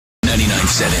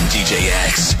99.7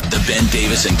 DJX, the Ben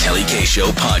Davis and Kelly K Show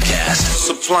podcast.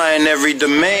 Supplying every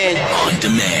demand. On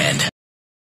demand.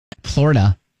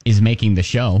 Florida is making the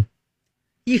show.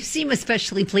 You seem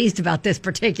especially pleased about this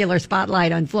particular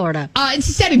spotlight on Florida. It's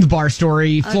setting the bar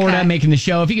story. Florida making the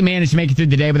show. If you can manage to make it through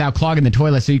the day without clogging the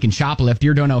toilet so you can shoplift,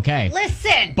 you're doing okay.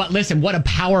 Listen, what a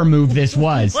power move this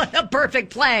was. What a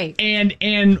perfect play.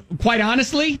 And quite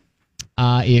honestly,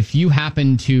 if you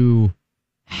happen to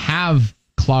have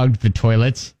clogged the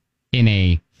toilets in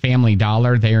a Family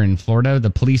Dollar there in Florida,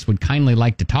 the police would kindly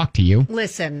like to talk to you.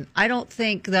 Listen, I don't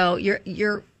think, though,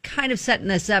 you're kind of setting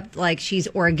this up like she's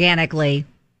organically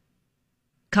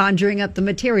conjuring up the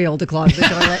material to clog the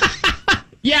toilet.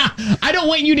 Yeah, I don't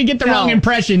want you to get the wrong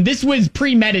impression. This was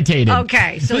premeditated.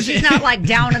 Okay, so she's not like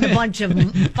down in a bunch of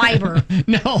fiber.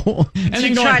 No.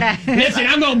 And then listen,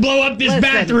 I'm going to blow up this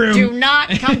bathroom. Do not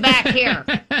come back here.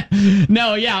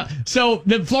 No, yeah. So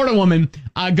the Florida woman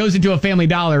goes into a Family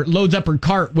Dollar, loads up her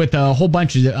cart with a whole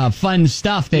bunch of fun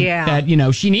stuff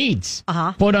that she needs.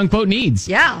 Quote unquote needs.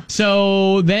 Yeah.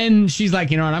 So then she's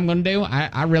like, you know what I'm going to do?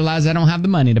 I realize I don't have the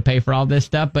money to pay for all this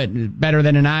stuff, but better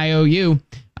than an IOU.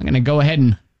 I'm going to go ahead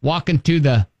and walk into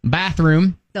the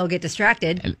bathroom. They'll get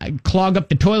distracted. Clog up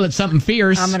the toilet, something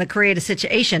fierce. I'm going to create a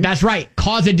situation. That's right.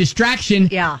 Cause a distraction.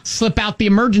 Yeah. Slip out the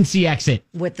emergency exit.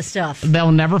 With the stuff.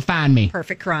 They'll never find me.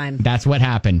 Perfect crime. That's what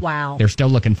happened. Wow. They're still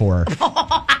looking for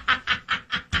her.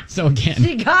 So again.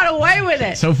 She got away with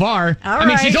it. So far. All I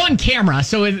mean, right. she's on camera,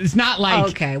 so it's not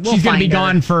like we'll she's going to be find her.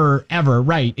 gone forever.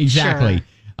 Right. Exactly. Sure.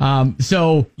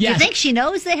 So, yes. Do you think she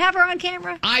knows they have her on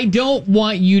camera? I don't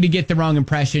want you to get the wrong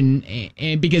impression,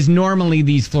 because normally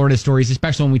these Florida stories,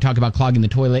 especially when we talk about clogging the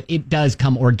toilet, it does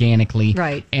come organically.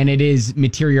 Right. And it is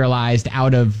materialized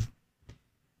out of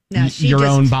she your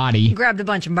just own body. Grabbed a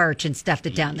bunch of merch and stuffed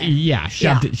it down there. Yeah,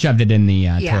 shoved it in the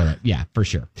toilet. Yeah, for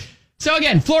sure. So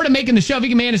again, Florida making the show. If you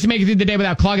can manage to make it through the day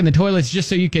without clogging the toilets, just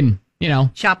so you can,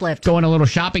 shoplift, go on a little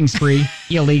shopping spree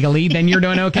illegally, then you're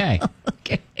doing okay.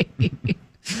 Okay.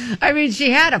 I mean, she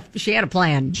had a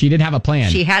plan. She did have a plan.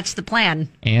 She hatched the plan,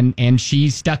 and she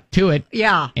stuck to it.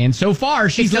 Yeah. And so far,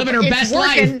 she's living her best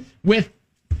life with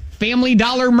Family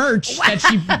Dollar merch that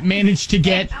she managed to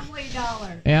get. Family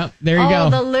Dollar. Yeah, there you go.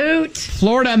 The loot.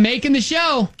 Florida making the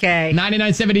show. Okay.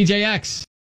 99.7 DJX.